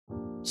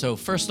So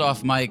first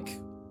off, Mike,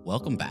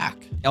 welcome back.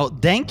 Oh,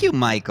 thank you,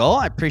 Michael.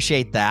 I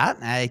appreciate that.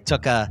 I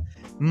took a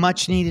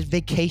much needed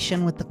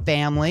vacation with the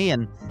family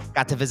and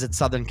got to visit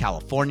Southern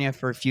California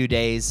for a few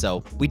days.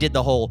 So we did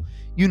the whole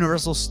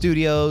Universal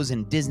Studios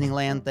and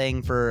Disneyland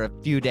thing for a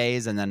few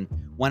days and then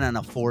went on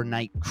a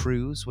 4-night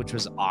cruise, which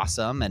was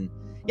awesome. And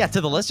yeah,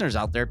 to the listeners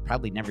out there,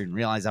 probably never even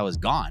realized I was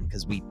gone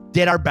because we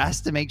did our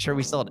best to make sure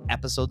we still had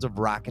episodes of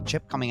Rocket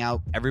Ship coming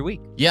out every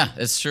week. Yeah,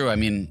 it's true. I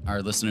mean,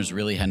 our listeners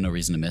really had no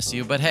reason to miss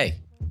you, but hey,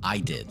 I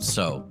did.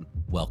 So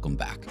welcome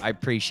back. I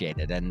appreciate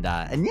it. And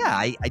yeah,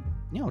 I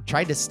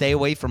tried to stay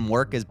away from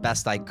work as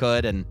best I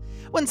could. And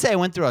I wouldn't say I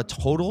went through a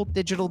total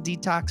digital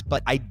detox,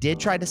 but I did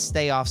try to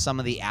stay off some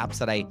of the apps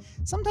that I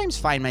sometimes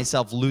find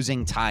myself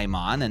losing time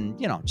on and,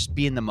 just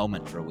be in the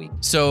moment for a week.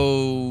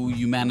 So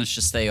you managed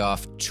to stay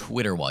off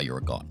Twitter while you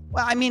were gone?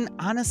 Well, I mean,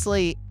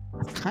 honestly,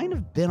 I've kind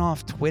of been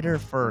off Twitter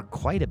for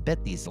quite a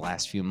bit these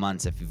last few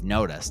months, if you've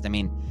noticed. I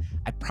mean,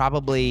 I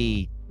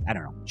probably,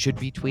 should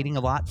be tweeting a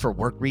lot for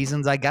work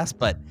reasons, I guess.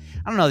 But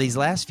I don't know, these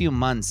last few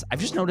months,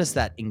 I've just noticed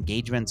that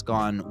engagement's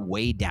gone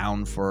way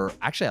down for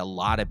actually a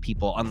lot of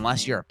people,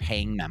 unless you're a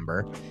paying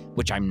member,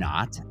 which I'm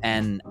not.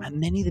 And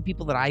many of the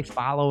people that I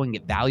follow and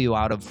get value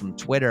out of from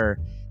Twitter,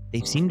 they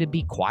seem to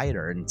be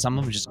quieter and some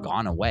of them just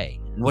gone away.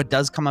 And what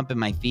does come up in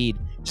my feed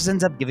just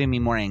ends up giving me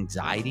more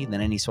anxiety than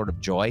any sort of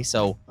joy.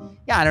 So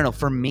yeah, I don't know.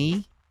 For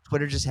me,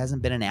 Twitter just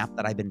hasn't been an app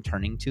that I've been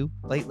turning to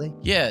lately.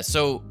 Yeah,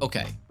 so,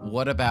 okay.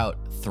 What about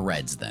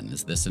Threads then?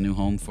 Is this a new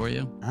home for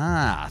you?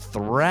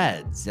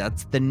 Threads.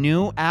 That's the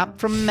new app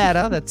from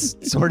Meta that's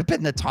sort of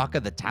been the talk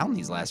of the town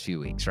these last few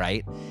weeks,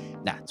 right?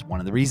 That's one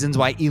of the reasons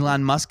why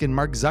Elon Musk and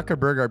Mark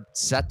Zuckerberg are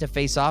set to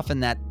face off in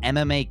that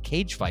MMA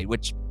cage fight,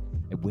 which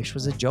I wish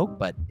was a joke,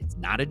 but it's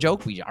not a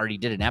joke. We already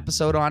did an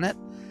episode on it.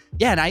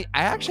 Yeah, and I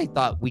actually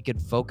thought we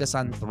could focus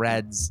on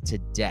Threads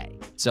today.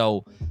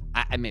 So,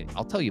 I mean,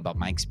 I'll tell you about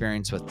my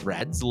experience with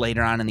Threads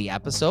later on in the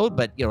episode,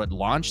 but, it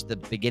launched the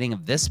beginning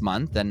of this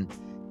month. And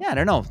yeah, I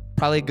don't know,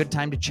 probably a good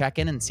time to check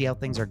in and see how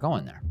things are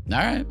going there. All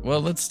right, well,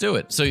 let's do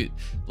it. So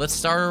let's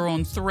start our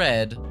own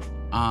thread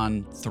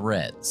on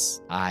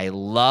Threads. I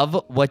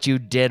love what you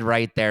did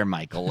right there,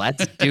 Michael.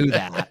 Let's do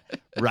that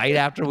right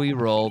after we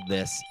roll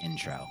this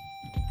intro.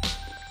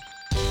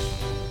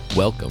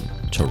 Welcome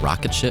to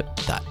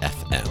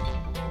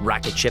RocketShip.fm.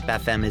 Rocket Ship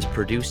FM is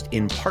produced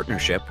in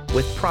partnership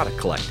with Product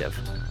Collective.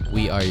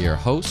 We are your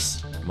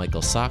hosts,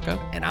 Michael Sacca.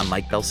 And I'm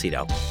Mike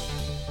Belcito.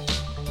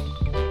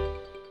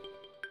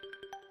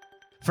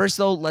 First,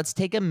 though, let's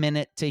take a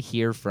minute to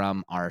hear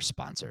from our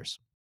sponsors.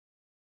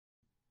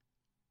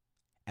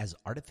 As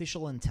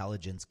artificial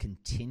intelligence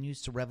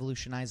continues to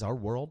revolutionize our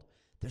world,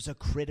 there's a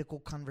critical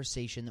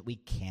conversation that we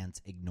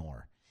can't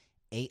ignore: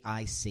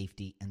 AI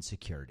safety and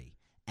security.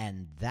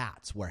 And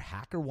that's where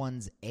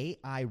HackerOne's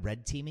AI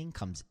red teaming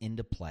comes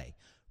into play,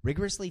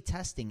 rigorously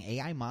testing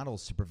AI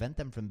models to prevent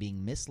them from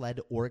being misled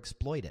or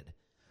exploited.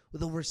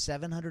 With over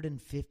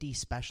 750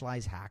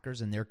 specialized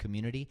hackers in their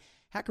community,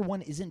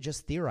 HackerOne isn't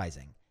just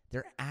theorizing.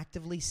 They're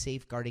actively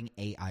safeguarding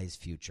AI's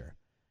future.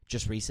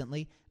 Just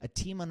recently, a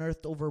team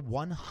unearthed over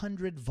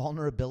 100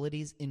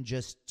 vulnerabilities in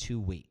just 2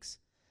 weeks.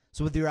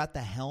 So whether you're at the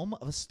helm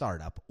of a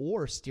startup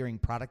or steering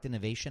product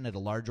innovation at a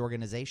large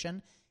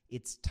organization,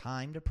 it's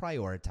time to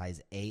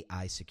prioritize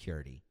AI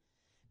security.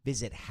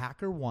 Visit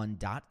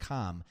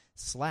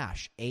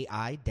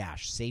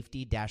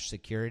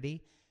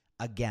hackerone.com/AI-safety-security.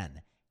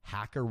 Again,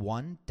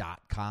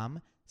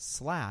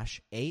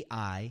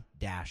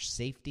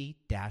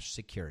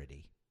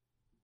 hackerone.com/AI-safety-security.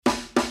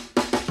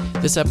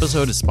 This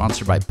episode is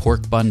sponsored by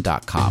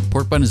porkbun.com.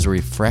 Porkbun is a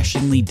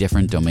refreshingly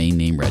different domain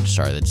name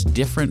registrar that's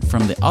different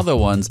from the other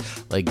ones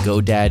like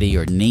GoDaddy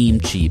or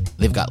Namecheap.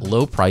 They've got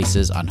low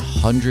prices on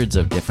hundreds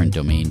of different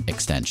domain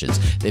extensions.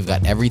 They've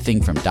got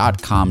everything from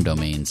 .com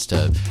domains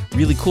to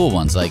really cool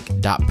ones like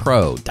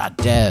 .pro,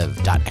 .dev,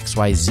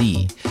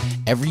 .xyz.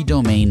 Every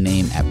domain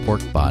name at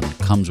Porkbun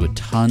comes with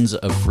tons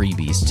of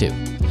freebies too,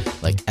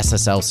 like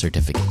SSL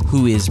certificate,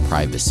 WHOIS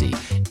privacy,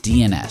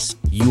 DNS,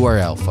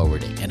 URL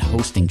forwarding, and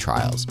hosting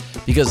trials.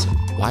 Because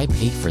why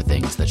pay for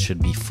things that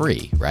should be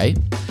free, right?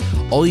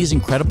 All these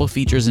incredible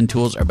features and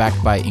tools are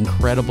backed by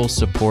incredible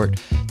support,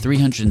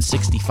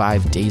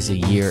 365 days a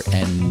year,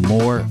 and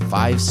more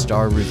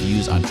 5-star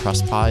reviews on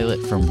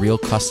Trustpilot from real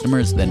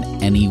customers than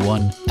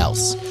anyone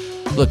else.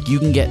 Look, you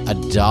can get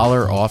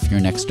 $1 off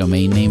your next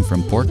domain name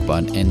from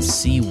Porkbun and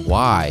see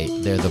why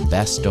they're the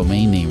best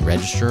domain name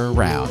registrar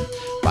around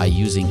by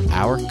using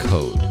our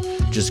code.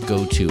 Just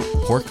go to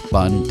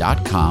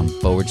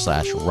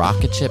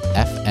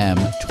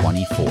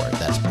porkbun.com/RocketShipFM24.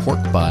 That's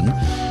porkbun,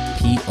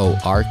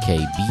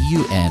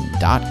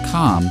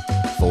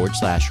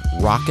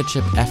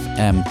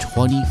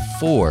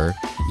 porkbun.com/RocketShipFM24.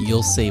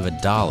 You'll save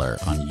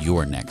 $1 on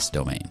your next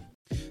domain.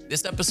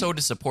 This episode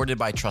is supported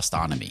by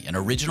Trustonomy, an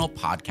original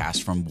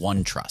podcast from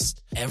OneTrust.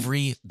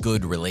 Every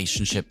good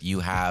relationship you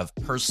have,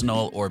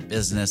 personal or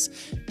business,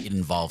 it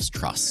involves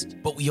trust.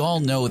 But we all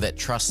know that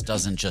trust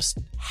doesn't just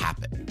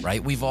happen,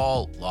 right? We've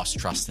all lost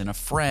trust in a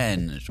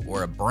friend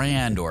or a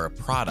brand or a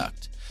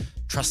product.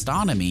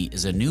 Trustonomy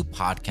is a new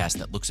podcast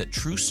that looks at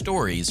true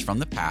stories from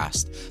the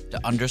past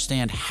to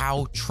understand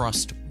how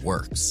trust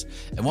works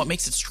and what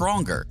makes it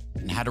stronger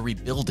and how to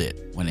rebuild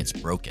it when it's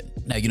broken.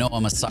 Now, you know,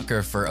 I'm a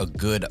sucker for a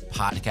good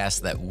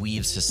podcast that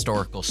weaves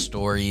historical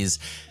stories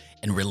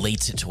and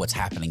relates it to what's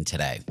happening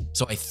today.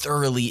 So I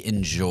thoroughly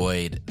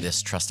enjoyed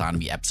this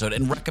Trustonomy episode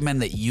and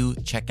recommend that you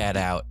check that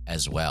out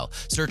as well.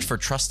 Search for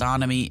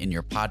Trustonomy in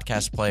your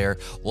podcast player.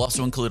 We'll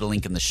also include a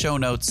link in the show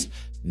notes.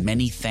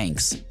 Many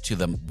thanks to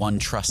the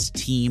OneTrust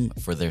team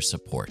for their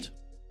support.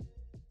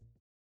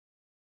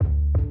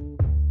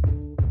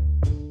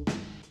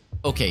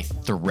 Okay,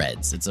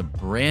 Threads. It's a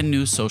brand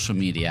new social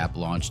media app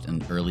launched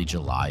in early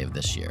July of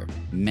this year.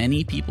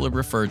 Many people have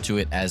referred to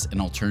it as an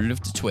alternative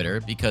to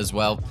Twitter because,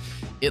 well,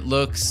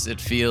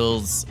 it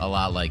feels a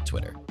lot like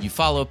Twitter. You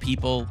follow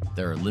people,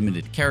 there are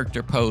limited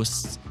character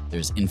posts,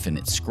 there's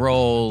infinite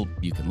scroll,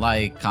 you can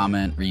like,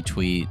 comment,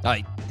 retweet.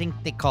 I think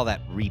they call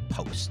that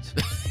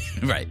repost.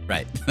 Right.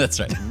 That's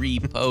right.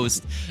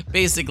 Repost.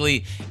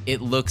 Basically,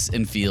 it looks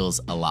and feels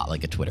a lot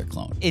like a Twitter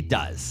clone. It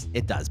does.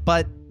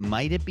 But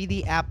might it be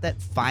the app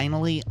that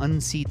finally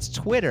unseats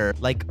Twitter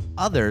like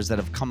others that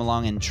have come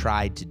along and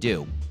tried to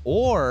do?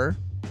 Or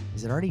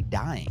is it already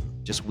dying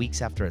just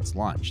weeks after its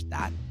launch?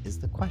 That is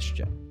the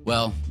question.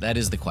 Well, that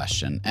is the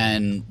question,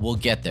 and we'll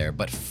get there.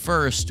 But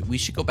first, we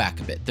should go back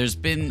a bit. There's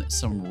been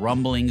some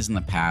rumblings in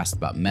the past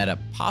about Meta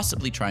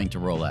possibly trying to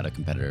roll out a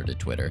competitor to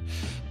Twitter,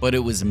 but it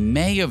was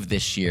May of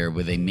this year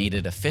where they made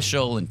it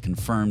official and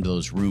confirmed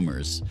those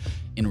rumors.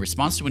 In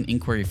response to an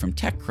inquiry from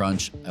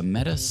TechCrunch, a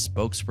Meta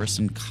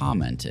spokesperson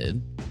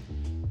commented,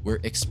 "We're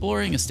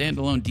exploring a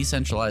standalone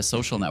decentralized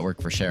social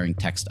network for sharing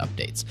text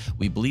updates.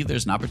 We believe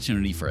there's an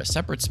opportunity for a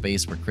separate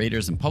space where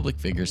creators and public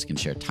figures can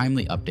share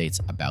timely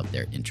updates about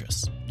their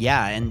interests."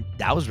 Yeah, and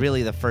that was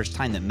really the first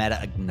time that Meta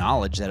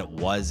acknowledged that it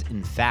was,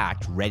 in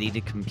fact, ready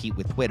to compete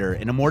with Twitter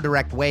in a more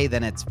direct way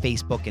than its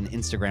Facebook and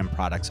Instagram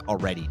products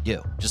already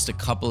do. Just a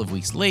couple of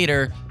weeks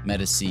later,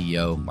 Meta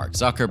CEO Mark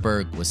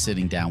Zuckerberg was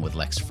sitting down with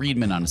Lex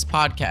Fridman on his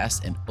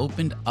podcast and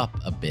opened up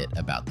a bit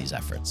about these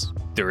efforts.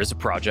 There is a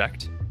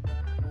project.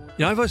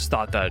 You know, I've always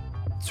thought that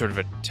sort of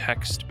a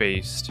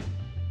text-based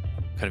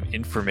kind of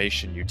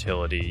information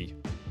utility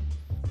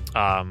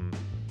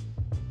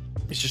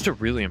is just a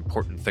really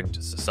important thing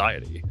to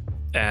society.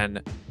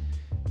 And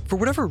for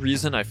whatever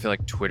reason, I feel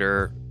like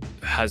Twitter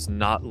has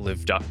not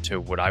lived up to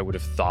what I would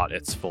have thought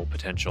its full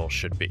potential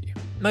should be.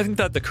 And I think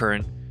that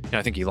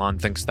I think Elon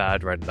thinks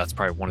that, right? That's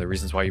probably one of the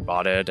reasons why he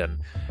bought it. And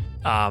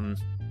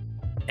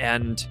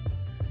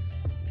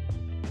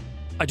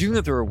I do think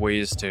that there are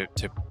ways to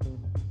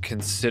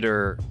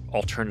consider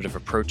alternative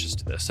approaches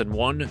to this. And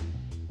one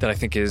that I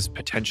think is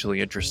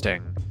potentially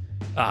interesting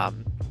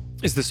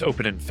is this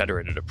open and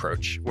federated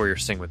approach, where you're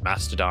seeing with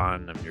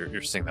Mastodon, and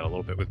you're seeing that a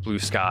little bit with Blue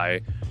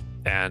Sky.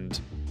 And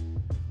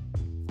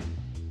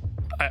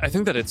I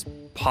think that it's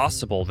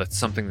possible that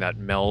something that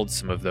melds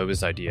some of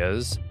those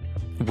ideas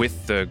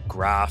with the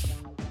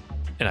graph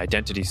and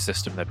identity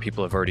system that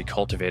people have already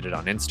cultivated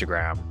on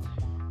Instagram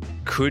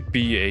could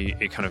be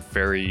a kind of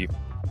very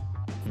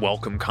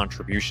welcome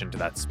contribution to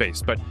that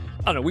space. But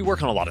I don't know, we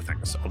work on a lot of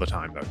things all the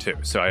time though too,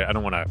 so I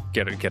don't want to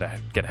get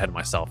ahead of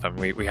myself. I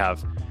mean, we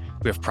have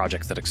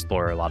projects that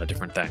explore a lot of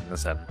different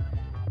things, and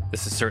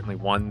this is certainly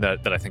one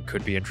that I think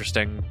could be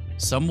interesting.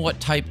 Somewhat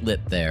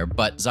tight-lipped there,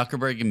 but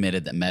Zuckerberg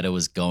admitted that Meta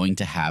was going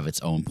to have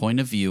its own point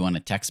of view on a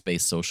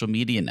text-based social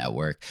media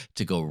network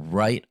to go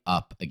right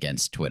up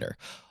against Twitter,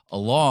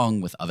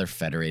 along with other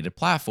federated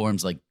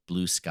platforms like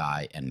Blue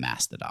Sky and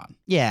Mastodon.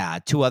 Yeah,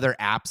 two other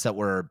apps that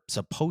were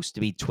supposed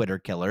to be Twitter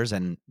killers.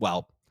 And,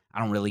 well, I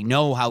don't really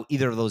know how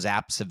either of those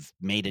apps have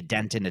made a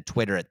dent into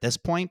Twitter at this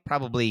point.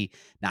 Probably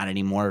not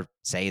any more,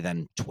 say,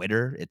 than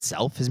Twitter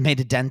itself has made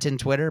a dent in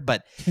Twitter,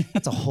 but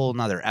that's a whole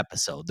nother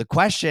episode. The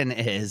question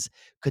is,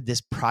 could this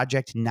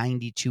Project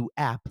 92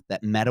 app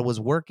that Meta was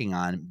working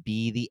on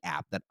be the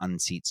app that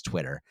unseats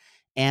Twitter?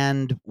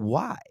 And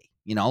why?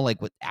 You know,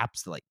 like with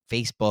apps like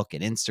Facebook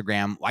and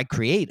Instagram, why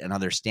create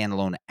another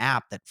standalone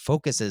app that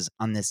focuses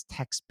on this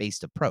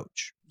text-based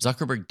approach?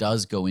 Zuckerberg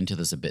does go into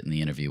this a bit in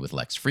the interview with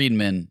Lex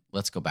Fridman.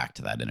 Let's go back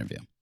to that interview.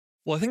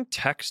 Well, I think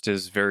text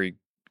is very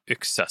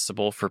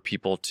accessible for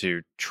people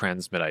to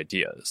transmit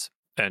ideas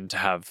and to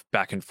have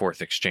back and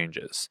forth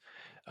exchanges.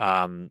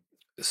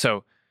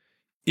 So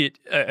it,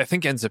 I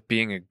think, ends up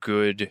being a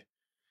good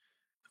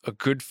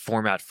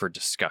format for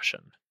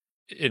discussion.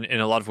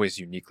 In a lot of ways,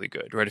 uniquely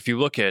good, right? If you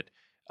look at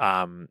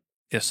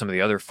some of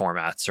the other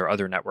formats or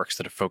other networks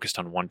that have focused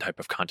on one type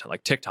of content,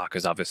 like TikTok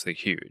is obviously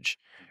huge,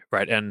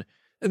 right? And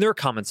there are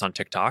comments on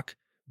TikTok,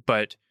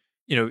 but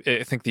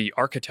I think the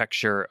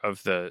architecture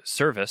of the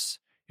service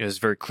is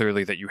very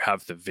clearly that you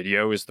have the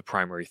video is the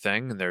primary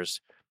thing, and there's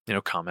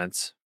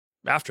comments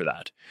after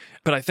that.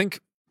 But I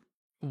think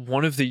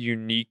one of the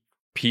unique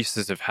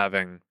pieces of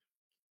having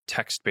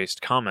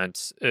text-based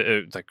comments,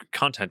 like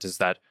content, is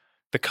that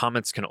the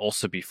comments can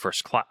also be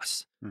first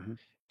class. Mm-hmm.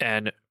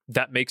 And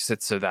that makes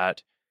it so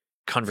that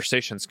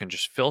conversations can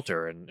just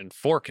filter and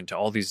fork into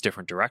all these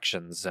different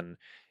directions. And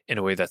in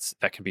a way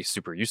that can be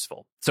super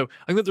useful. So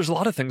I think that there's a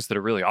lot of things that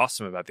are really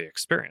awesome about the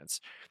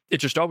experience. It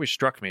just always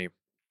struck me.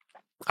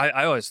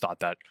 I always thought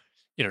that,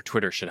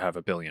 Twitter should have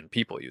 1 billion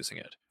people using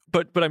it.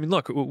 But I mean,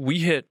 look, we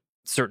hit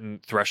certain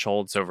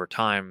thresholds over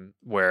time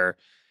where,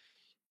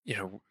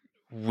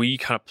 we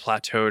kind of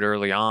plateaued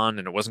early on,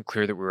 and it wasn't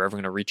clear that we were ever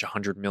going to reach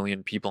 100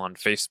 million people on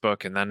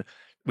Facebook. And then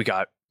we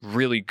got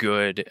really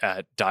good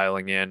at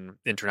dialing in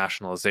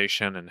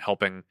internationalization and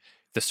helping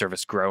the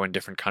service grow in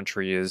different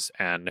countries.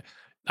 And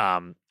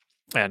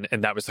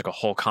that was like a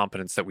whole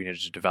competence that we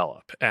needed to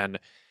develop. And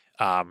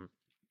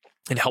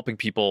helping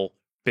people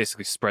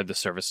basically spread the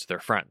service to their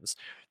friends.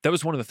 That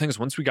was one of the things,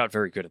 once we got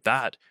very good at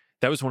that,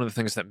 that was one of the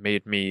things that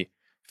made me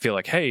feel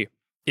like, hey,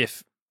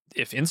 if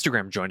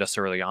Instagram joined us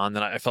early on,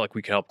 then I felt like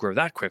we could help grow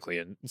that quickly.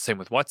 And same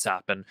with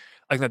WhatsApp. And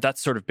I think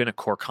that's sort of been a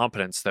core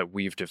competence that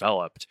we've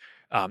developed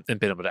and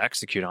been able to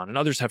execute on. And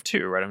others have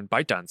too, right? I mean,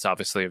 ByteDance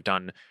obviously have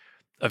done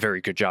a very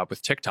good job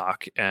with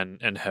TikTok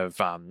and have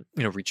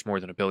reached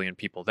more than 1 billion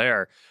people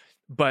there.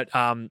 But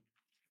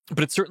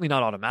it's certainly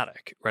not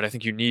automatic, right? I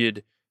think you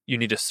need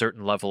a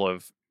certain level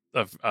of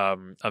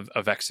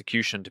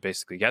execution to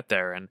basically get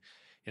there. And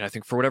I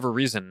think for whatever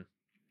reason,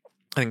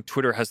 I think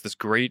Twitter has this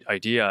great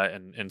idea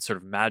and sort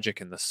of magic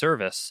in the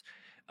service,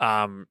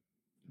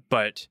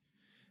 but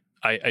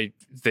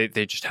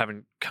they just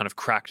haven't kind of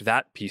cracked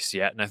that piece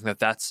yet. And I think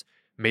that's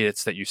made it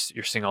so that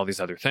you're seeing all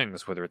these other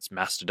things, whether it's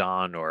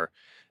Mastodon or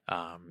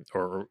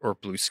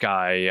Blue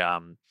Sky,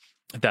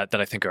 that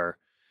I think are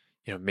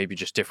maybe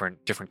just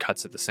different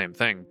cuts at the same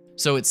thing.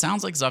 So it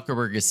sounds like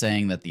Zuckerberg is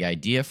saying that the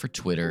idea for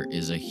Twitter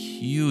is a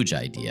huge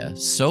idea,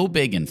 so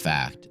big, in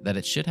fact, that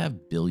it should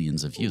have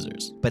billions of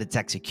users. But its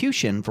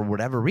execution, for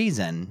whatever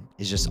reason,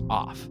 is just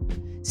off.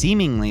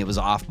 Seemingly, it was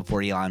off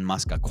before Elon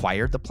Musk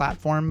acquired the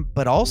platform,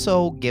 but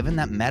also, given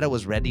that Meta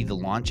was ready to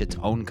launch its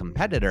own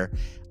competitor,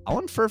 I'll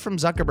infer from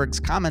Zuckerberg's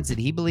comments that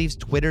he believes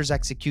Twitter's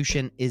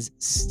execution is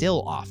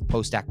still off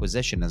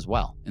post-acquisition as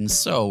well. And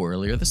so,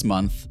 earlier this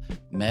month,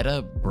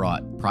 Meta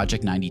brought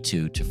Project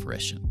 92 to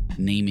fruition,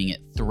 naming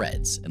it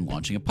Threads and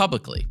launching it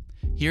publicly.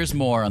 Here's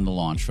more on the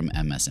launch from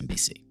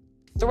MSNBC.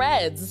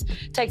 Threads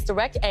takes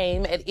direct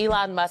aim at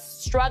Elon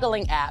Musk's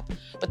struggling app,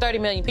 with 30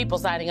 million people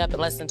signing up in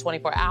less than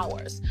 24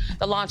 hours.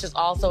 The launch is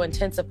also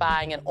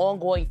intensifying an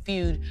ongoing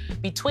feud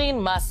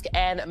between Musk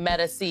and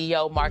Meta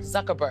CEO Mark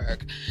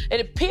Zuckerberg.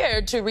 It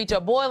appeared to reach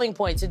a boiling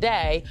point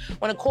today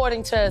when,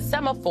 according to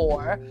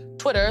Semaphore,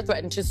 Twitter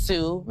threatened to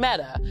sue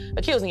Meta,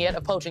 accusing it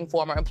of poaching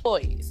former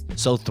employees.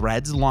 So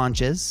Threads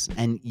launches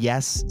and,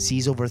 yes,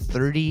 sees over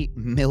 30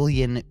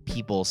 million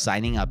people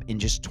signing up in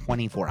just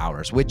 24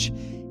 hours, which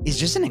is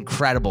just an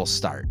incredible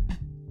start.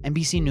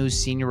 NBC News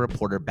senior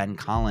reporter Ben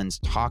Collins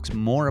talks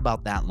more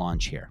about that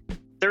launch here.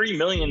 30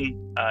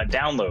 million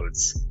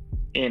downloads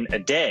in a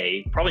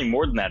day, probably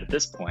more than that at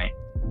this point.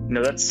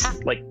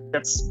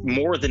 That's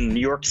more than New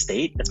York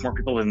State. That's more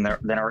people than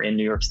are in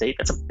New York State.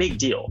 That's a big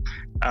deal.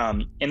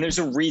 And there's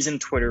a reason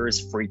Twitter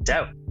is freaked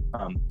out.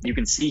 You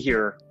can see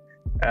here,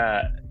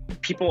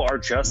 people are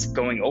just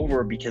going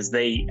over because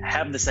they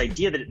have this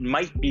idea that it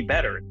might be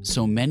better.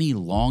 So many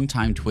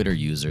longtime Twitter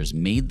users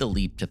made the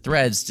leap to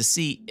Threads to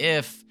see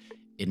if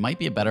it might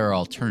be a better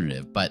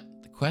alternative. But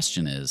the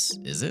question is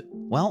it?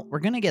 Well, we're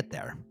going to get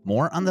there.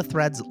 More on the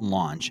Threads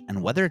launch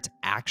and whether it's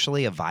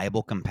actually a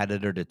viable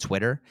competitor to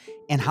Twitter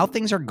and how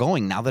things are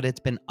going now that it's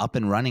been up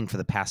and running for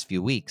the past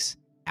few weeks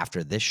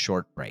after this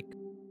short break.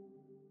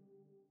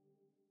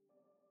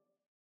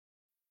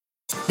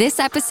 This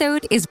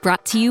episode is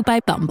brought to you by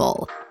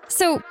Bumble.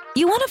 So,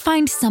 you want to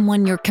find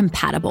someone you're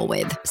compatible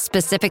with,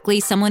 specifically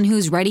someone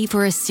who's ready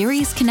for a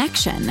serious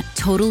connection,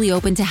 totally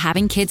open to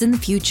having kids in the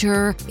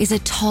future, is a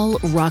tall,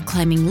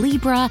 rock-climbing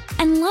Libra,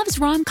 and loves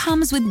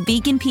rom-coms with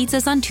vegan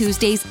pizzas on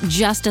Tuesdays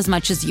just as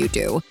much as you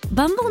do.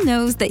 Bumble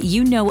knows that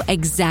you know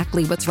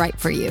exactly what's right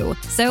for you.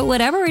 So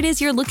whatever it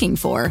is you're looking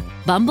for,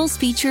 Bumble's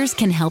features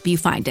can help you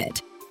find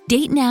it.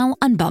 Date now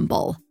on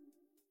Bumble.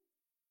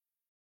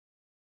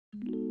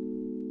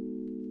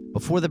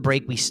 Before the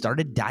break, we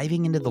started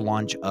diving into the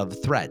launch of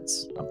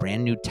Threads, a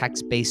brand new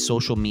text-based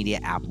social media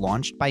app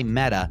launched by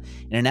Meta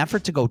in an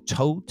effort to go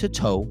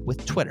toe-to-toe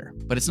with Twitter.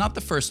 But it's not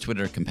the first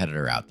Twitter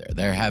competitor out there.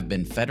 There have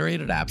been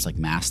federated apps like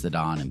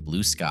Mastodon and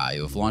Blue Sky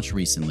who have launched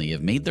recently,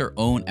 have made their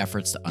own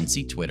efforts to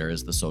unseat Twitter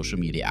as the social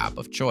media app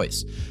of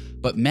choice.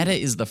 But Meta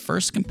is the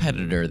first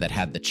competitor that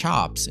had the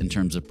chops in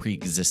terms of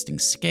pre-existing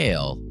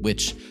scale,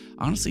 which,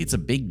 honestly, it's a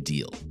big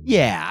deal.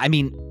 Yeah, I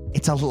mean,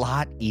 it's a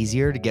lot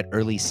easier to get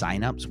early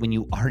signups when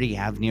you already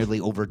have nearly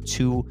over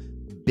 2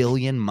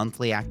 billion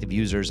monthly active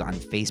users on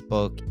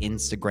Facebook,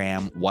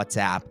 Instagram,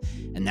 WhatsApp,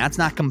 and that's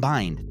not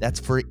combined. That's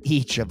for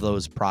each of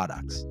those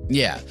products.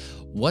 Yeah.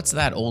 What's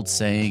that old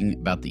saying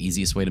about the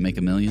easiest way to make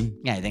 $1 million?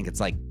 Yeah, I think it's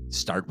like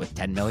start with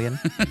 10 million.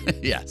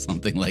 Yeah,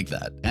 something like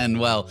that. And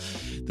well,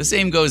 the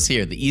same goes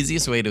here. The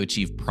easiest way to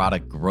achieve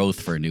product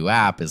growth for a new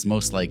app is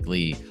most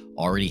likely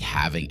already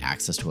having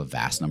access to a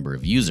vast number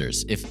of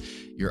users. If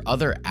your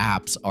other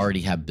apps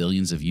already have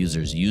billions of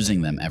users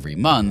using them every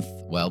month,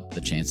 well,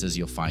 the chances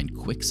you'll find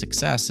quick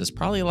success is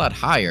probably a lot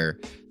higher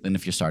than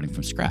if you're starting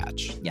from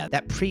scratch. Yeah,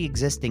 that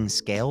pre-existing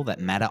scale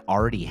that Meta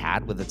already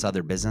had with its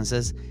other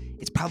businesses,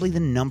 it's probably the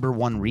number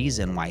one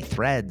reason why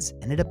Threads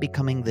ended up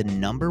becoming the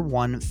number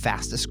one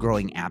fastest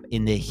growing app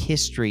in the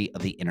history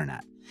of the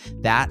internet.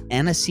 That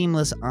and a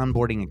seamless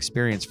onboarding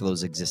experience for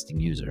those existing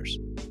users.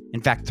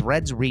 In fact,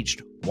 Threads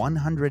reached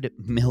 100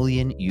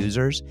 million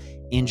users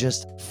in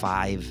just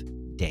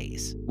 5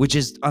 days, which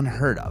is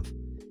unheard of.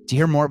 To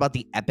hear more about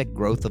the epic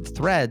growth of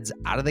Threads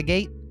out of the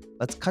gate,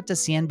 let's cut to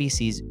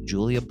CNBC's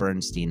Julia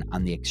Bernstein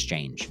on the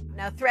exchange.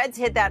 Now, Threads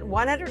hit that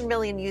 100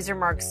 million user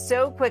mark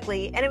so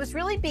quickly, and it was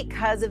really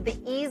because of the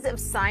ease of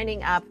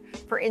signing up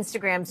for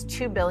Instagram's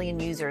 2 billion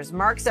users.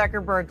 Mark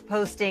Zuckerberg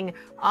posting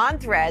on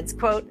Threads,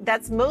 quote,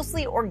 "That's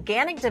mostly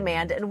organic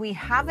demand, and we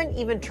haven't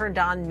even turned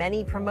on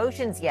many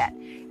promotions yet."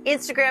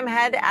 Instagram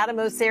head Adam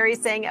Mosseri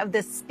saying of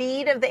the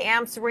speed of the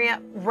AMP's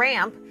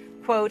ramp,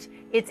 quote,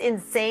 "It's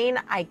insane.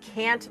 I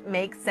can't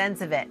make sense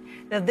of it."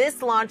 Now,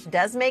 this launch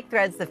does make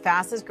Threads the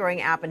fastest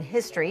growing app in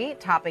history,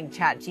 topping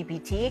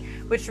ChatGPT,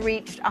 which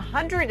reached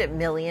 100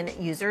 million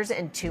users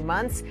in 2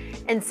 months.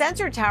 And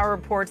Sensor Tower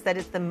reports that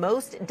it's the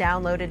most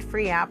downloaded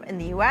free app in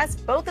the US,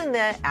 both in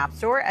the App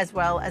Store as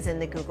well as in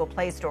the Google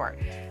Play Store.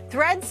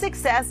 Threads'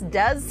 success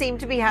does seem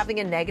to be having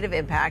a negative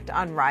impact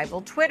on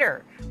rival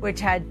Twitter, which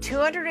had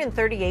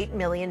 238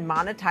 million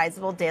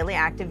monetizable daily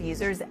active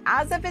users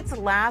as of its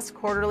last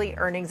quarterly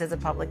earnings as a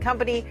public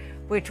company,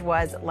 which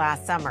was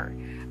last summer.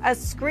 A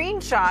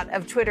screenshot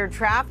of Twitter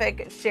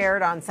traffic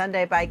shared on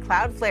Sunday by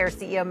Cloudflare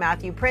CEO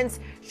Matthew Prince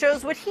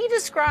shows what he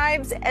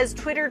describes as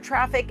Twitter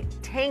traffic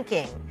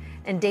tanking.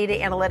 And data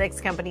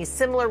analytics company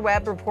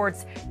SimilarWeb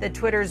reports that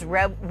Twitter's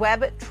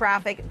web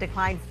traffic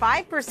declined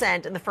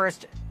 5% in the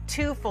first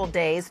 2 full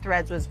days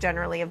Threads was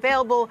generally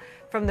available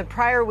from the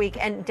prior week,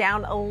 and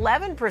down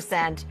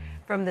 11%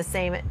 from the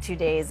same 2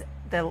 days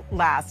the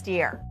last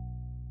year.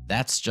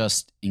 That's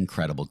just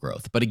incredible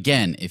growth. But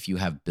again, if you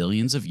have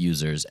billions of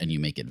users and you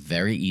make it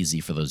very easy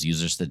for those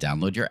users to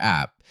download your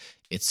app,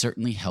 it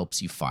certainly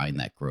helps you find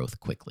that growth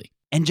quickly.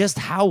 And just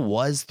how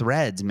was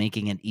Threads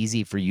making it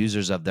easy for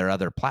users of their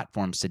other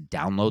platforms to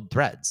download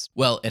Threads?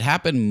 Well, it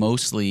happened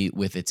mostly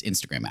with its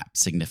Instagram app,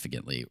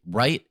 significantly.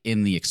 Right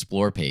in the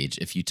Explore page,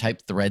 if you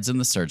type Threads in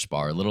the search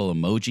bar, a little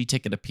emoji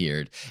ticket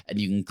appeared,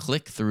 and you can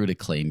click through to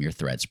claim your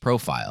Threads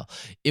profile.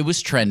 It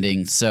was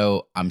trending,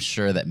 so I'm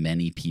sure that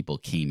many people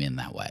came in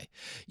that way.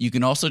 You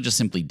can also just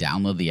simply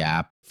download the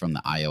app from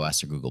the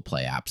iOS or Google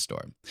Play App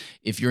Store.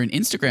 If you're an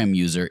Instagram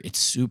user, it's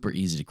super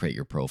easy to create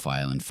your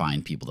profile and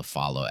find people to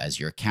follow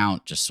as your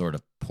account just sort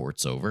of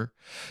ports over.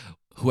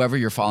 Whoever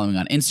you're following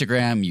on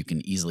Instagram, you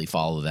can easily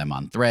follow them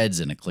on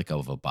Threads in a click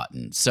of a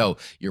button. So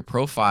your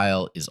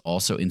profile is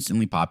also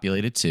instantly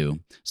populated too.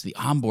 So the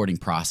onboarding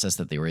process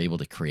that they were able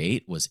to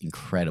create was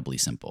incredibly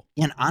simple.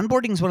 And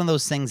onboarding is one of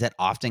those things that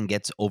often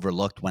gets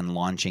overlooked when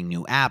launching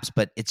new apps,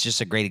 but it's just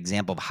a great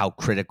example of how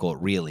critical it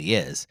really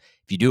is.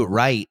 If you do it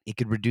right, it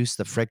could reduce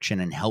the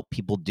friction and help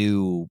people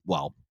do,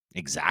 well,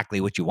 exactly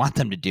what you want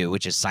them to do,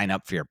 which is sign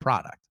up for your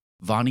product.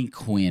 Vonnie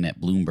Quinn at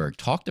Bloomberg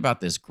talked about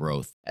this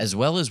growth, as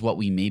well as what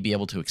we may be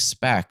able to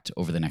expect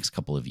over the next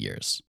couple of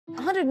years.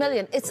 100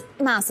 million, it's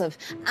massive.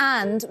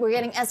 And we're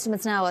getting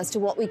estimates now as to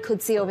what we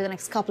could see over the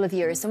next couple of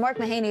years. So Mark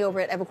Mahaney over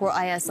at Evercore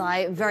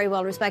ISI, very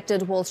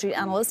well-respected Wall Street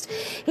analyst,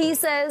 he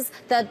says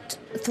that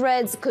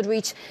Threads could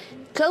reach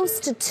close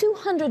to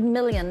 200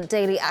 million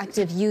daily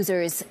active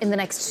users in the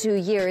next 2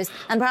 years.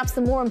 And perhaps the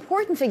more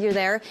important figure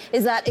there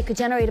is that it could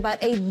generate about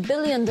 $8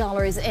 billion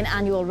in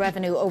annual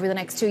revenue over the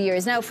next 2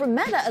 years. Now, for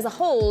Meta as a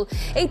whole,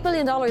 $8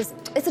 billion,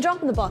 it's a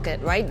drop in the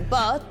bucket, right?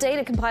 But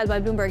data compiled by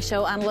Bloomberg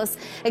show analysts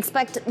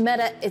expect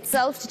Meta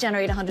itself to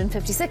generate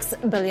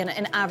 $156 billion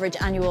in average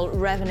annual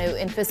revenue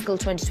in fiscal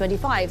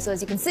 2025. So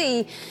as you can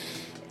see,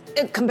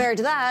 compared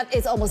to that,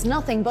 it's almost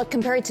nothing. But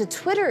compared to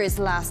Twitter's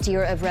last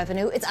year of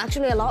revenue, it's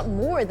actually a lot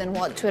more than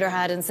what Twitter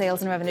had in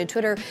sales and revenue.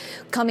 Twitter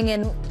coming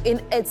in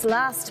its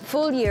last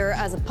full year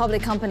as a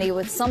public company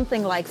with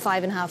something like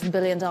 $5.5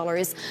 billion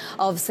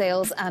of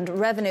sales and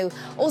revenue.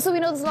 Also, we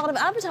know there's a lot of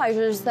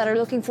advertisers that are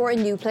looking for a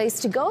new place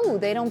to go.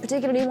 They don't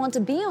particularly want to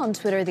be on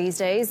Twitter these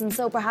days. And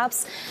so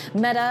perhaps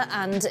Meta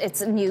and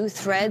its new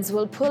Threads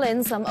will pull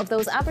in some of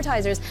those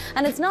advertisers.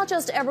 And it's not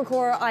just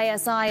Evercore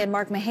ISI and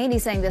Mark Mahaney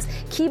saying this.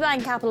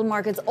 KeyBank Capital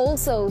Markets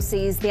also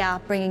sees the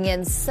app bringing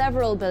in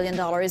several $1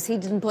 billion. He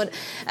didn't put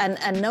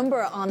a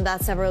number on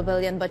that several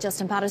billion, but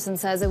Justin Patterson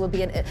says it will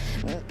be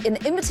an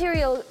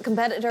immaterial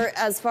competitor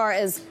as far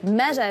as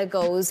Meta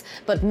goes,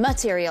 but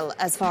material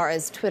as far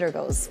as Twitter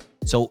goes.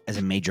 So as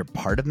a major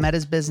part of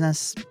Meta's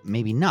business,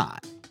 maybe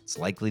not. It's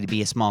likely to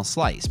be a small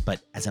slice,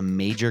 but as a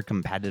major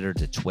competitor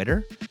to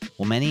Twitter,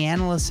 well, many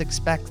analysts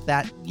expect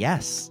that,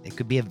 yes, it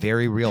could be a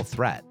very real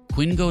threat.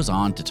 Quinn goes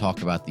on to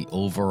talk about the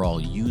overall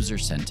user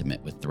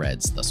sentiment with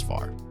Threads thus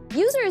far.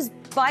 Users,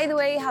 by the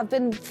way, have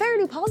been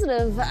fairly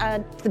positive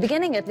at the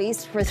beginning, at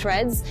least, for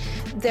Threads.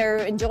 They're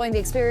enjoying the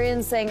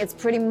experience, saying it's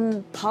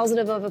pretty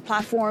positive of a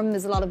platform.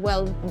 There's a lot of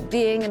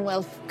well-being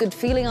and good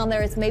feeling on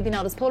there. It's maybe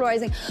not as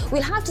polarizing.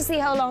 We'll have to see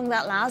how long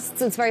that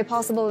lasts. It's very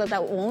possible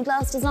that won't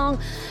last as long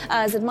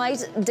as it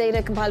might.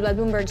 Data compiled by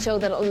Bloomberg show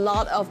that a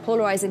lot of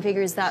polarizing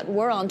figures that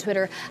were on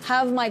Twitter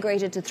have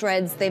migrated to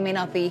Threads. They may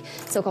not be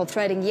so-called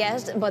threading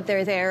yet, but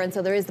they're there, and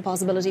so there is the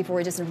possibility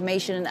for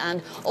disinformation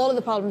and all of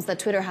the problems that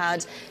Twitter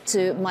had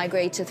to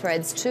migrate to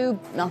Threads too.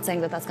 Not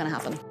saying that that's going to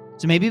happen.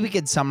 So maybe we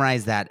could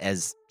summarize that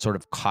as sort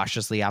of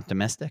cautiously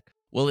optimistic.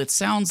 Well, it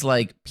sounds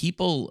like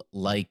people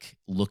like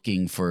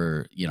looking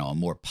for, a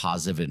more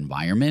positive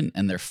environment,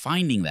 and they're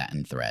finding that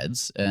in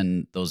Threads.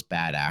 And those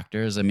bad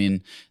actors, I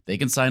mean, they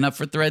can sign up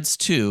for Threads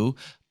too,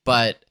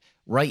 but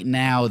right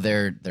now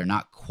they're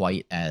not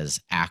quite as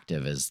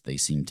active as they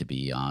seem to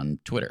be on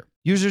Twitter.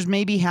 Users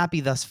may be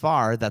happy thus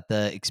far that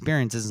the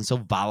experience isn't so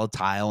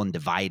volatile and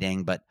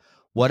dividing, but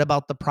what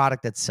about the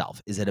product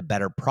itself? Is it a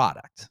better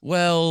product?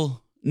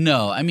 Well,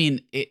 no. I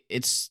mean,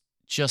 it's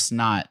just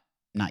not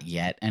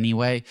yet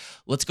anyway.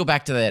 Let's go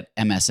back to that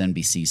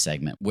MSNBC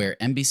segment where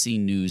NBC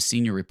News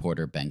senior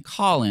reporter Ben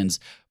Collins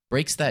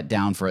breaks that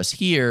down for us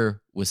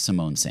here with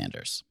Simone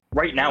Sanders.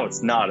 Right now,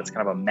 it's not. It's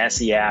kind of a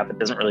messy app. It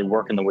doesn't really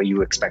work in the way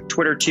you expect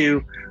Twitter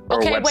to.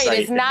 Okay, wait,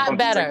 it's not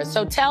better.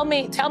 So tell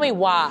me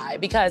why.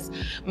 Because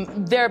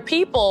there are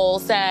people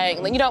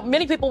saying,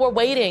 many people were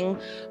waiting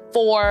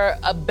for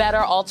a better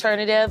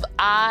alternative.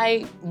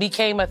 I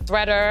became a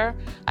threader,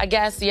 I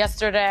guess,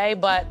 yesterday,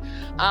 but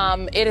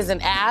it is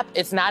an app.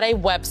 It's not a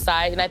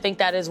website. And I think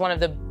that is one of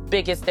the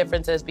biggest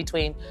differences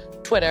between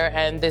Twitter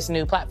and this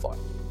new platform.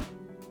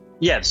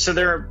 Yeah, so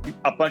there are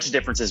a bunch of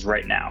differences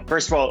right now.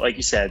 First of all, like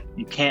you said,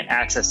 you can't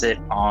access it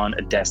on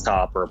a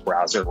desktop or a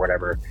browser or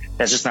whatever.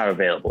 That's just not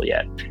available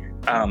yet.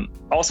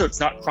 Also,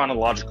 it's not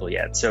chronological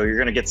yet. So you're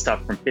going to get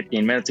stuff from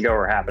 15 minutes ago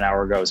or half an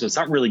hour ago. So it's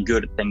not really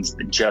good at things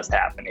that just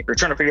happened. If you're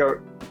trying to figure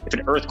out if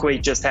an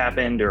earthquake just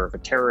happened or if a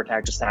terror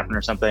attack just happened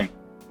or something,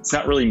 it's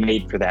not really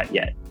made for that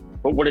yet.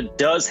 But what it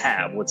does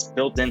have, what's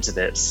built into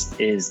this,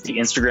 is the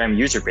Instagram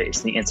user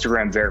base, the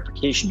Instagram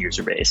verification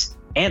user base.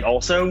 And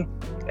also,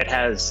 it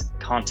has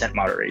content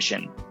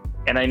moderation.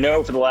 And I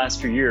know for the last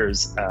few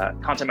years,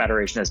 content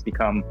moderation has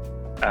become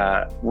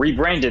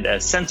rebranded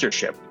as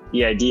censorship.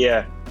 The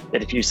idea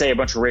that if you say a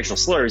bunch of racial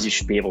slurs, you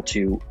should be able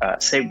to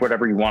say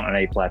whatever you want on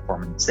a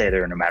platform and stay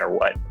there no matter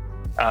what.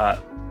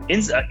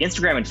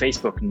 Instagram and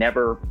Facebook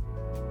never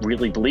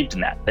really believed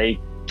in that. They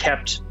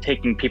kept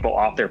taking people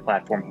off their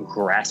platform who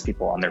harass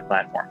people on their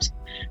platforms.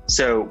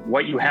 So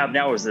what you have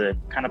now is a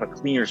kind of a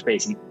cleaner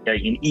space, an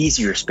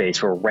easier space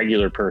for a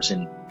regular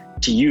person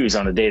to use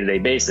on a day-to-day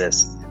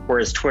basis.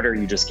 Whereas Twitter,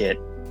 you just get,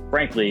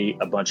 frankly,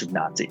 a bunch of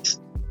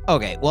Nazis.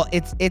 Okay, well,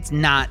 it's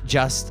not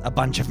just a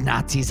bunch of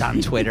Nazis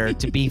on Twitter,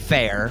 to be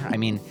fair. I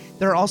mean,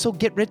 there are also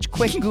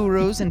get-rich-quick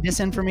gurus and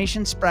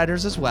disinformation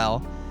spreaders as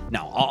well.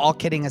 No, all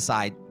kidding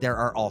aside, there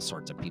are all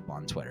sorts of people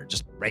on Twitter,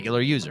 just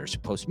regular users who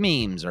post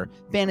memes or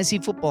fantasy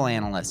football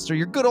analysts or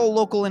your good old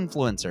local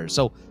influencers.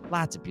 So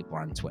lots of people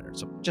are on Twitter.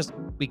 So just,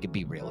 we could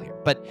be real here.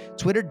 But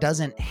Twitter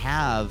doesn't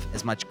have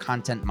as much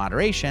content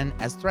moderation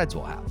as Threads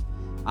will have.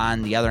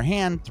 On the other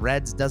hand,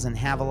 Threads doesn't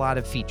have a lot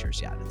of features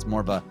yet. It's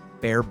more of a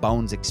bare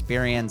bones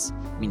experience.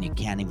 I mean, you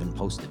can't even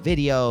post a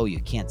video.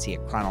 You can't see a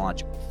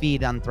chronological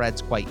feed on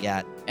Threads quite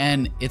yet.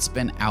 And it's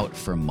been out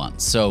for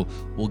months, so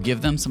we'll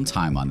give them some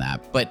time on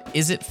that. But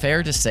is it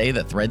fair to say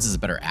that Threads is a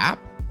better app?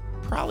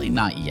 Probably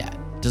not yet.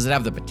 Does it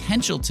have the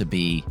potential to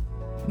be?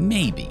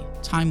 Maybe.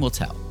 Time will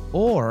tell.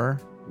 Or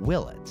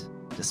will it?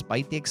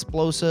 Despite the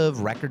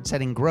explosive,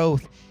 record-setting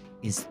growth,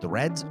 is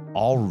Threads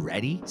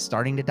already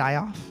starting to die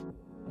off?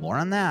 More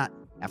on that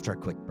after a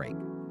quick break.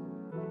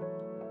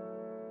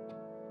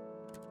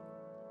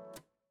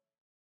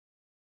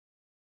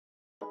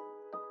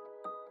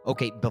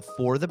 Okay,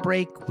 before the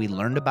break, we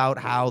learned about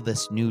how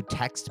this new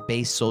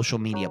text-based social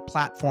media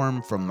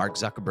platform from Mark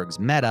Zuckerberg's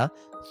Meta,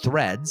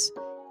 Threads,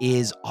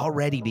 is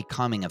already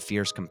becoming a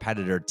fierce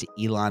competitor to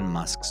Elon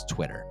Musk's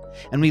Twitter.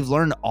 And we've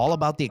learned all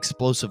about the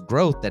explosive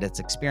growth that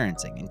it's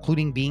experiencing,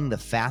 including being the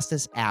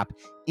fastest app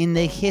in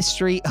the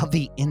history of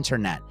the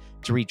internet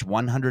to reach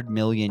 100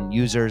 million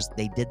users.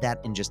 They did that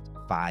in just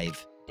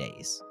 5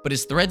 days. But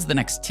is Threads the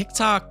next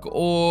TikTok,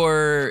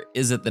 or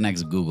is it the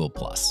next Google+?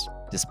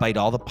 Despite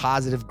all the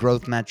positive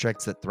growth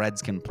metrics that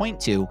Threads can point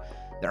to,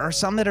 there are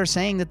some that are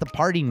saying that the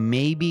party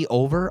may be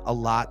over a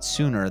lot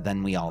sooner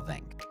than we all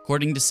think.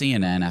 According to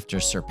CNN, after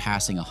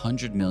surpassing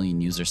 100 million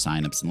user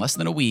signups in less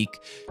than a week,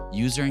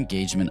 user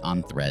engagement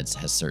on Threads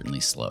has certainly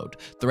slowed.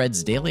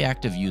 Threads' daily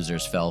active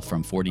users fell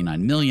from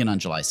 49 million on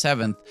July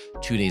 7th,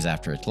 2 days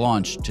after its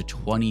launch, to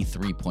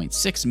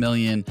 23.6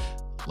 million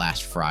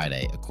last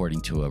Friday,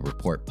 according to a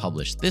report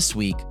published this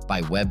week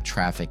by web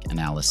traffic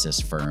analysis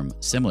firm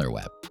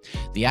SimilarWeb.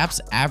 The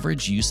app's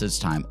average usage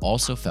time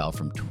also fell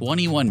from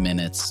 21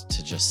 minutes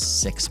to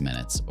just 6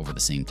 minutes over the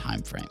same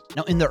time frame.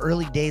 Now, in the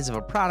early days of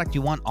a product,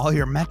 you want all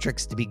your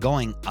metrics to be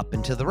going up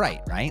and to the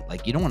right, right?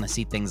 Like you don't want to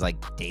see things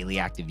like daily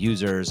active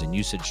users and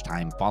usage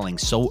time falling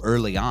so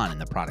early on in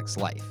the product's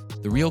life.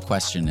 The real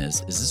question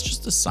is this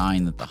just a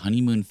sign that the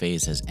honeymoon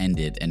phase has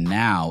ended and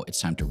now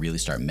it's time to really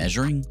start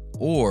measuring?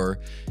 Or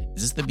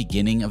is this the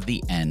beginning of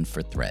the end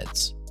for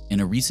Threads? In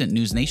a recent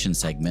News Nation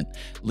segment,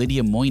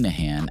 Lydia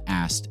Moynihan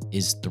asked,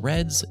 is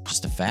Threads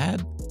just a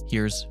fad?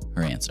 Here's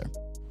her answer.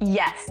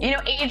 Yes. You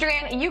know,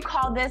 Adrian, you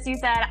called this. You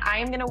said,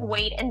 I'm going to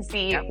wait and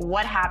see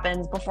what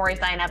happens before I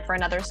sign up for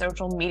another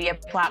social media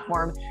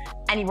platform.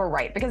 And you were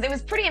right, because it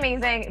was pretty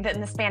amazing that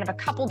in the span of a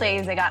couple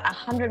days, they got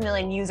 100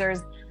 million users.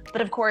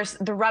 But of course,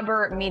 the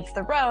rubber meets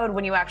the road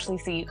when you actually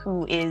see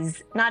who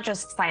is not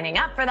just signing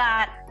up for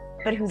that,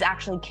 but who's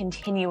actually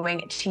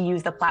continuing to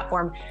use the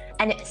platform.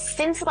 And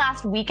since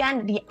last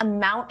weekend, the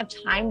amount of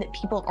time that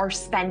people are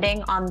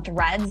spending on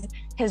Threads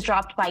has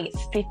dropped by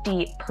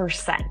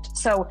 50%.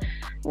 So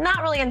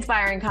not really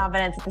inspiring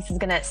confidence that this is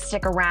gonna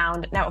stick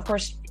around. Now, of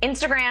course,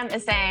 Instagram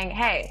is saying,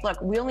 hey,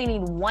 look, we only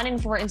need 1 in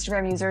 4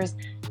 Instagram users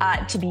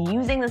to be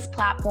using this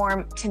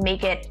platform to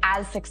make it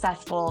as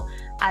successful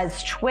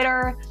as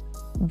Twitter.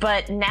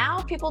 But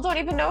now people don't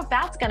even know if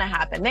that's going to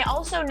happen. They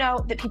also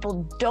know that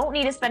people don't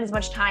need to spend as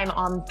much time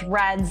on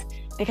Threads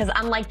because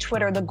unlike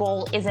Twitter, the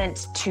goal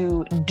isn't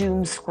to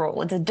doom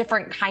scroll. It's a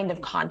different kind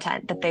of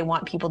content that they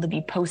want people to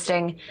be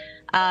posting.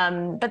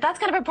 But that's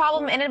kind of a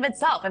problem in and of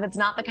itself if it's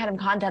not the kind of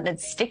content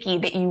that's sticky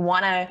that you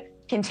want to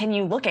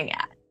continue looking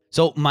at.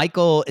 So,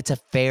 Michael, it's a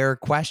fair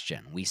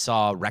question. We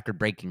saw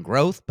record-breaking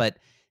growth, but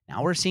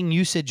now we're seeing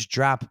usage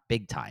drop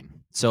big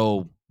time.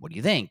 So what do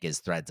you think? Is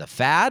Threads a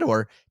fad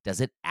or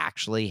does it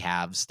actually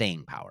have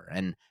staying power?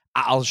 And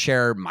I'll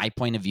share my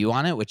point of view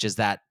on it, which is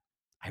that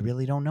I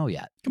really don't know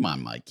yet. Come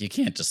on, Mike. You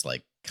can't just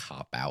like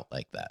cop out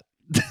like that.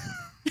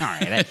 All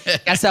right. I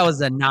guess that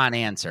was a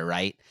non-answer,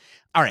 right?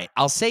 All right.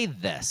 I'll say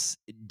this.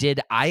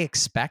 Did I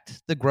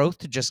expect the growth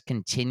to just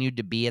continue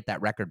to be at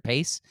that record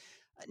pace?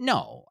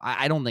 No,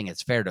 I don't think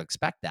it's fair to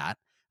expect that.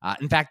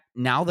 In fact,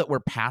 now that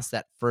we're past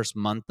that first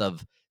month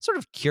of sort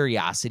of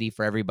curiosity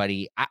for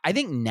everybody, I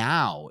think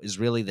now is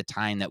really the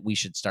time that we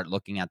should start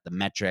looking at the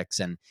metrics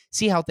and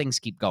see how things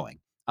keep going.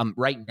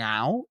 Right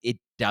now, it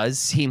does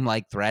seem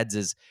like Threads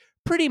is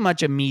pretty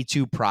much a Me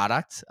Too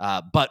product,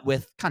 but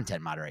with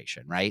content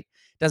moderation, right?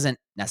 Doesn't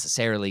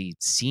necessarily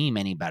seem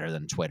any better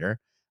than Twitter.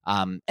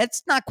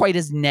 It's not quite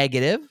as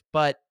negative,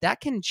 but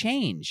that can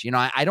change. You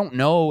know, I don't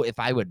know if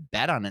I would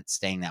bet on it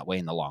staying that way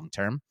in the long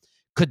term.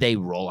 Could they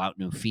roll out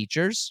new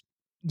features?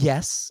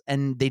 Yes,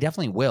 and they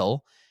definitely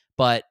will.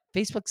 But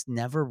Facebook's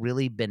never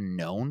really been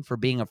known for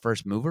being a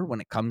first mover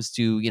when it comes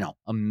to, you know,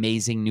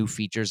 amazing new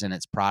features in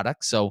its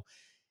products. So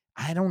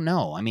I don't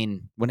know. I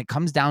mean, when it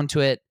comes down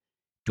to it,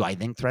 do I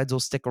think Threads will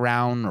stick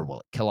around or will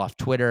it kill off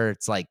Twitter?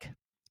 It's like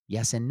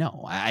yes and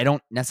no. I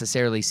don't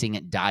necessarily see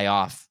it die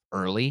off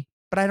early,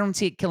 but I don't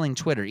see it killing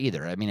Twitter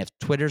either. I mean, if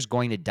Twitter's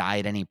going to die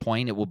at any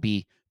point, it will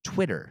be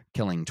Twitter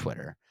killing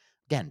Twitter.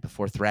 Again,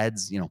 before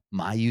Threads, you know,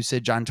 my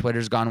usage on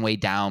Twitter's gone way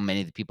down.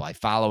 Many of the people I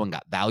follow and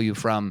got value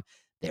from,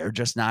 they're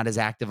just not as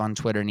active on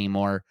Twitter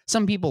anymore.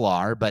 Some people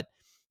are, but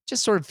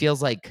just sort of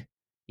feels like,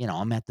 you know,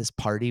 I'm at this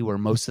party where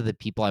most of the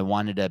people I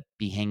wanted to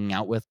be hanging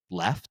out with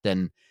left.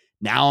 And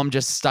now I'm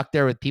just stuck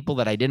there with people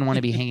that I didn't want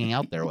to be hanging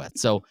out there with.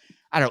 So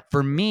I don't know.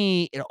 For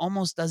me, it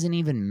almost doesn't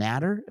even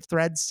matter if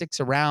Threads sticks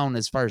around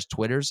as far as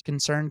Twitter's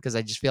concerned, because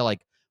I just feel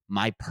like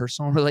my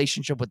personal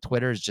relationship with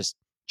Twitter has just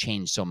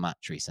changed so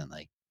much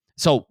recently.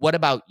 So what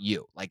about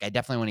you? Like, I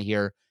definitely want to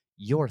hear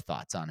your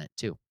thoughts on it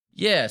too.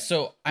 Yeah,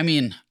 so I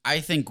mean, I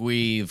think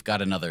we've got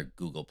another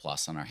Google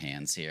Plus on our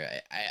hands here.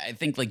 I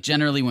think like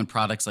generally when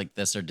products like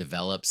this are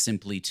developed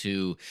simply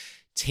to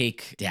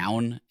take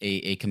down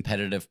a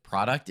competitive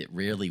product, it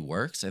rarely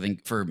works. I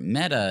think for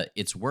Meta,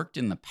 it's worked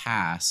in the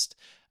past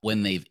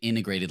when they've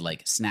integrated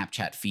like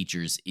Snapchat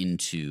features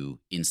into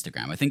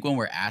Instagram. I think when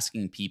we're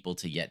asking people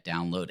to yet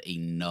download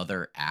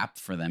another app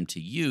for them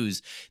to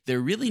use, there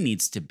really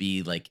needs to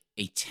be like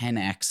a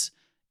 10x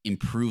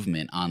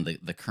improvement on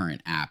the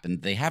current app.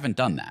 And they haven't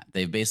done that.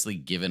 They've basically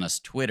given us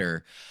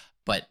Twitter,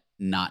 but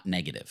not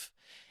negative.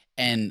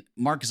 And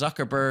Mark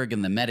Zuckerberg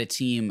and the Meta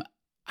team,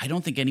 I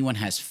don't think anyone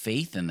has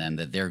faith in them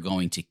that they're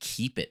going to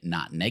keep it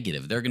not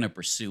negative. They're going to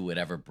pursue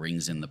whatever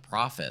brings in the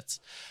profits,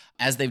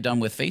 as they've done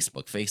with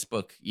Facebook.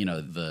 Facebook, you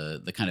know,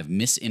 the kind of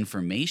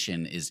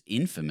misinformation is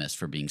infamous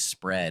for being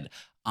spread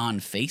on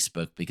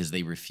Facebook because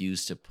they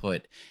refuse to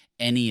put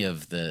any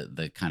of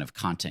the kind of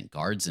content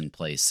guards in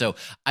place. So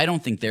I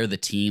don't think they're the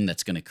team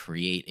that's going to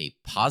create a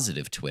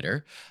positive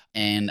Twitter.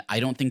 And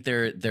I don't think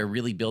they're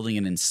really building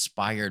an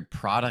inspired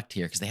product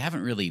here because they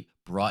haven't really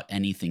brought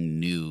anything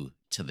new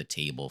to the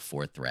table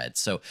for Threads.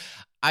 So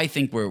I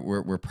think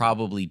we're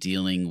probably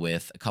dealing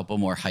with a couple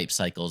more hype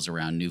cycles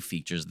around new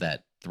features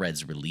that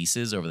Threads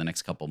releases over the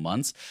next couple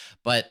months.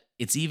 But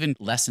it's even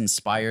less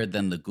inspired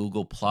than the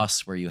Google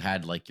Plus, where you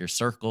had like your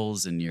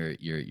circles and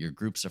your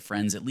groups of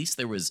friends. At least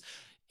there was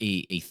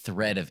a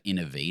thread of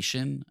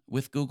innovation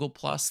with Google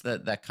Plus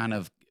that kind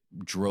of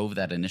drove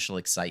that initial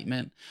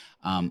excitement.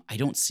 I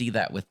don't see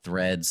that with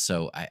Threads,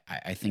 so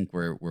I think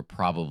we're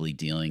probably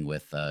dealing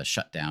with a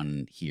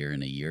shutdown here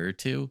in a year or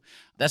two.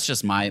 That's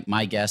just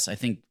my guess. I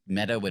think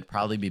Meta would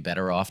probably be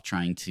better off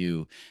trying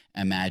to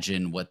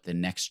imagine what the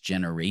next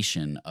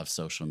generation of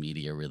social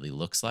media really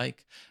looks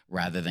like,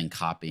 rather than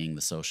copying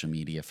the social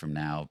media from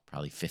now,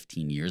 probably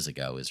 15 years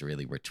ago is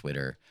really where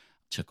Twitter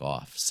took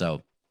off.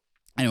 So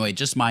anyway,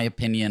 just my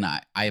opinion.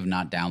 I have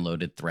not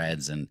downloaded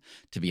Threads, and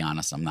to be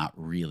honest, I'm not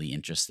really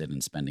interested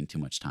in spending too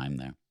much time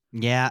there.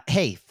 Yeah.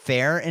 Hey,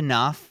 fair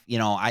enough.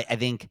 I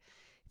think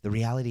the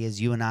reality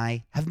is you and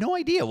I have no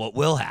idea what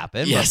will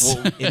happen. Yes.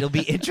 But it'll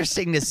be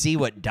interesting to see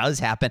what does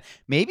happen.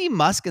 Maybe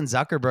Musk and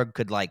Zuckerberg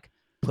could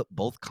put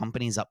both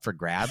companies up for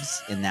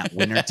grabs in that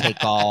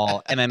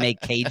winner-take-all MMA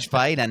cage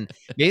fight, and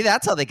maybe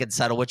that's how they could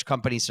settle which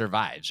company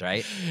survives,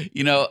 right?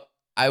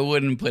 I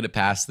wouldn't put it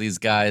past these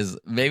guys.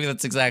 Maybe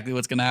that's exactly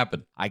what's going to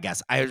happen. I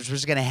guess I was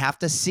just going to have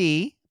to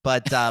see,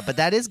 but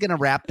that is going to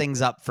wrap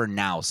things up for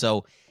now.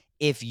 So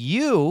if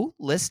you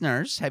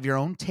listeners have your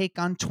own take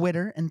on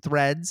Twitter and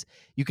Threads,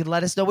 you could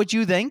let us know what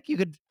you think. You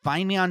could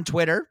find me on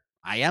Twitter.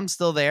 I am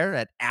still there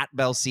at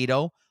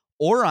 @Belsito,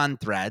 or on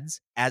Threads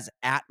as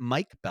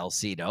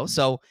 @MikeBelsito.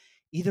 So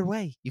either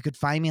way, you could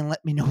find me and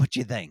let me know what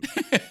you think.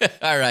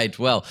 All right.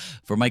 Well,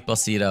 for Mike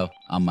Belsito,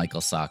 I'm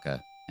Michael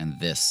Sacca, and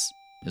this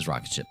is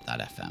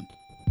Rocketship.fm.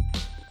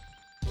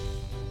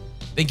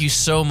 Thank you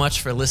so much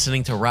for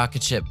listening to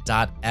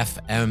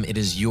Rocketship.fm. It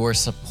is your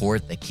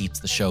support that keeps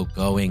the show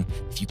going.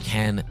 If you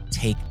can,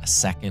 take a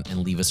second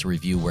and leave us a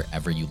review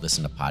wherever you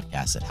listen to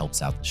podcasts. It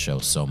helps out the show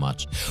so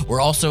much.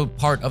 We're also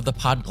part of the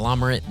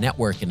Podglomerate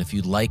Network, and if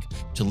you'd like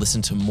to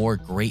listen to more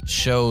great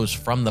shows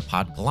from the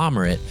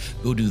Podglomerate,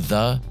 go to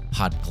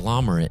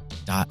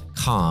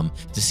thepodglomerate.com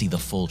to see the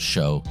full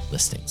show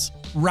listings.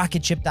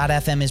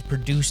 Rocketship.fm is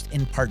produced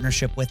in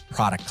partnership with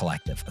Product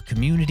Collective, a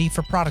community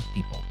for product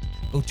people.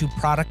 Go to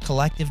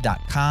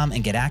productcollective.com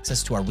and get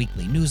access to our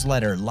weekly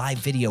newsletter, live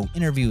video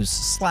interviews,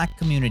 Slack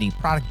community,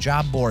 product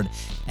job board,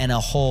 and a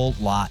whole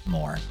lot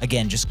more.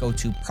 Again, just go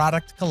to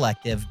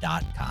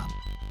productcollective.com.